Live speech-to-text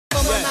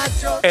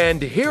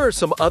And here are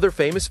some other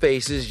famous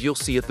faces you'll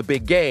see at the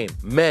big game.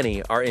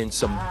 Many are in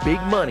some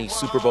big money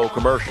Super Bowl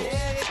commercials.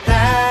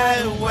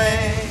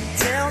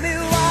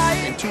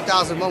 In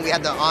 2001, we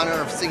had the honor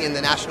of singing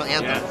the national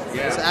anthem.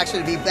 Yeah. So actually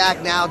to be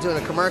back now doing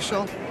a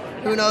commercial,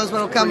 who knows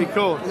what'll come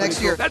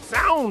next year. That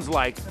sounds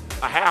like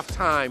a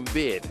halftime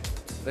bid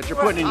that you're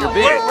putting in your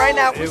bid. Right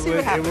now, we'll see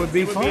what happens. It would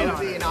be fun. It would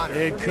be an honor.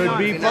 It could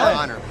be an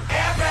fun. honor.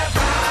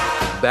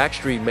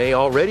 Backstreet may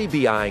already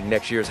be eyeing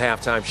next year's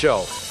halftime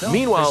show.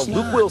 Meanwhile,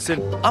 Luke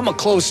Wilson, I'm a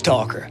close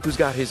talker. who's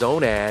got his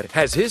own ad,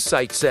 has his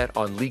sights set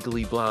on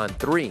Legally Blonde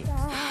 3.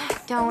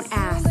 Don't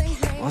ask.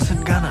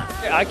 Wasn't gonna.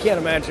 I can't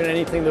imagine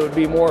anything that would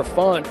be more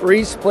fun.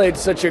 Reese played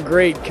such a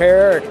great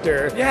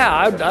character. Yeah,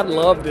 I'd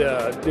love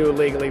to do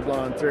Legally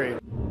Blonde 3.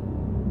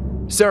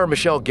 Sarah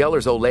Michelle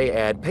Gellar's Olay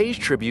ad pays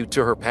tribute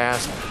to her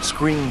past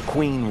scream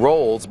queen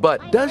roles,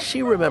 but does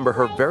she remember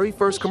her very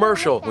first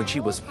commercial when she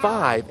was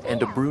 5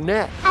 and a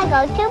brunette?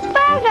 I go to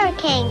Burger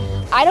King.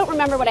 I don't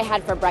remember what I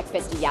had for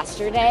breakfast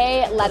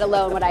yesterday, let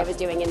alone what I was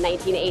doing in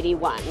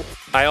 1981.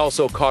 I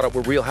also caught up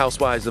with Real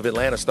Housewives of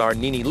Atlanta star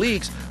Nene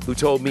Leakes, who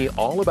told me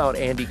all about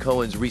Andy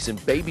Cohen's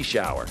recent baby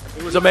shower.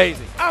 It was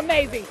amazing.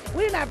 Amazing.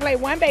 We did not play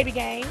one baby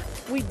game.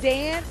 We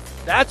danced.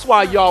 That's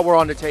why y'all were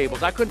on the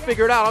tables. I couldn't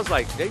figure it out. I was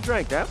like, they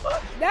drank that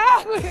much?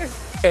 No.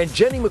 And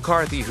Jenny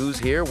McCarthy, who's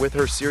here with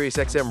her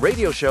SiriusXM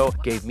radio show,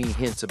 gave me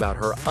hints about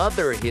her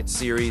other hit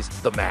series,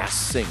 The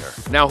Masked Singer.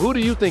 Now, who do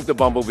you think the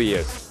Bumblebee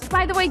is?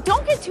 By the way,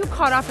 don't get too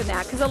caught up in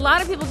that, because a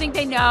lot of people think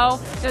they know.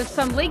 There's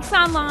some leaks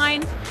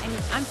online, and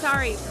I'm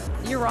sorry,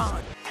 you're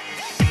wrong.